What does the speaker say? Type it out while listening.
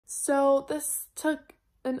So this took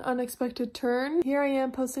an unexpected turn. Here I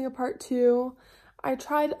am posting a part 2. I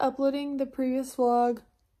tried uploading the previous vlog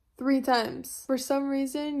 3 times. For some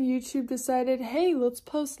reason, YouTube decided, hey, let's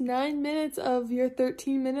post 9 minutes of your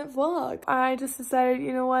 13-minute vlog. I just decided,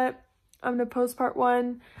 you know what? I'm gonna post part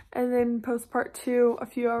 1 and then post part 2 a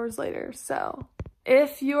few hours later. So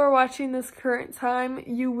if you are watching this current time,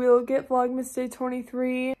 you will get Vlogmas Day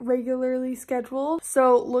 23 regularly scheduled.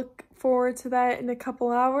 So look forward to that in a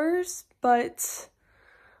couple hours. But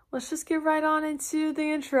let's just get right on into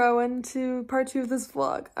the intro and to part 2 of this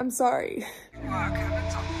vlog. I'm sorry.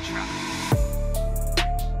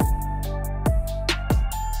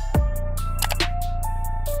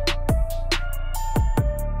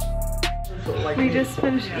 We just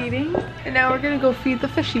finished eating and now we're gonna go feed the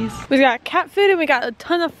fishies. We got cat food and we got a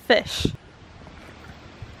ton of fish.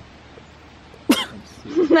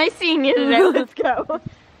 Nice seeing you today. Let's go.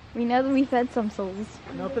 We know that we fed some souls.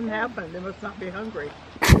 Nothing happened. They must not be hungry.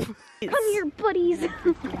 Come here, buddies.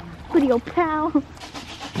 Buddy old pal.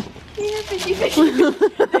 Yeah, fishy, fishy.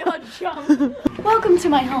 They all jump. Welcome to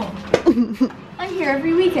my home. I'm here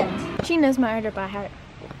every weekend. She knows my order by heart.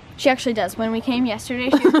 She actually does. When we came yesterday,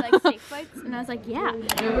 she was like, steak bites, and I was like, yeah.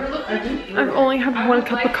 I've only had 1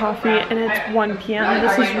 cup of coffee and it's 1 p.m.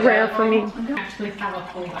 This is rare for me.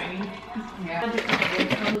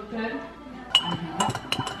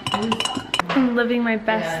 I'm living my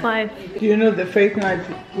best life. Do you know that Faith and I,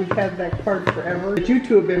 we've had that card forever? But you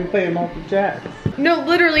two have been playing multi-jacks. No,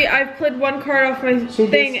 literally, I've played 1 card off my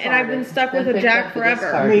thing and I've been stuck with a jack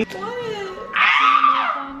forever.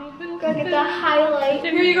 Go get the highlight.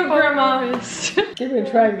 Here you go, Grandma. You've been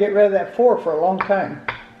trying to get rid of that 4 for a long time.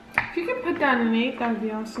 If you could put down an 8, that would be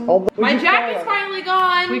awesome. My jack is finally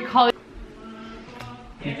gone. We call it.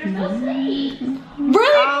 Really?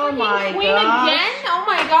 Oh my queen again? Oh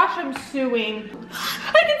my gosh, I'm suing.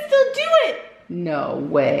 I can still do it. No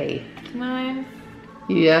way. 9.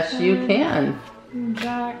 Yes, you can.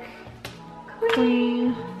 Jack.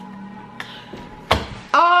 Queen.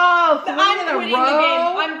 Oh, I'm quitting the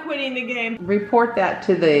game. I'm quitting the game. Report that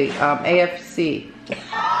to the AFC.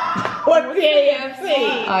 What's the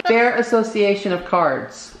AFC? Fair Association of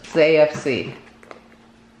Cards. It's the AFC.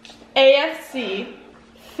 AFC.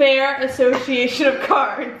 Fair Association of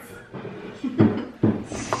Cards.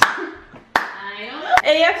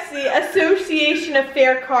 AFC, Association of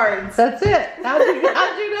Fair Cards. That's it. How'd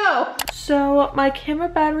you know? So my camera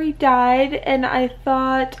battery died and I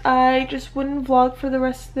thought I just wouldn't vlog for the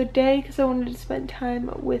rest of the day because I wanted to spend time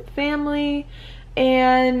with family.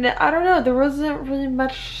 And I don't know, there wasn't really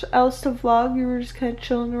much else to vlog. We were just kind of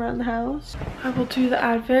chilling around the house. I will do the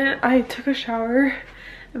advent. I took a shower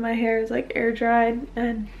and my hair is like air dried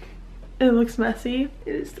and it looks messy.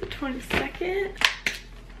 It is the 22nd.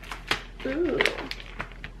 Ooh.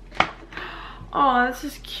 Oh, this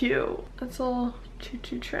is cute. It's a little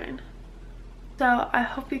choo-choo train. So I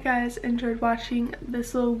hope you guys enjoyed watching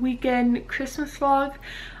this little weekend Christmas vlog.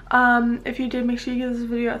 If you did, make sure you give this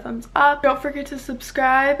video a thumbs up. Don't forget to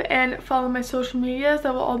subscribe and follow my social medias.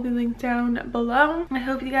 That will all be linked down below. I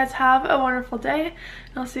hope you guys have a wonderful day.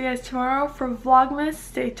 And I'll see you guys tomorrow for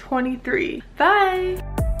Vlogmas Day 23.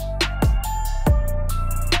 Bye!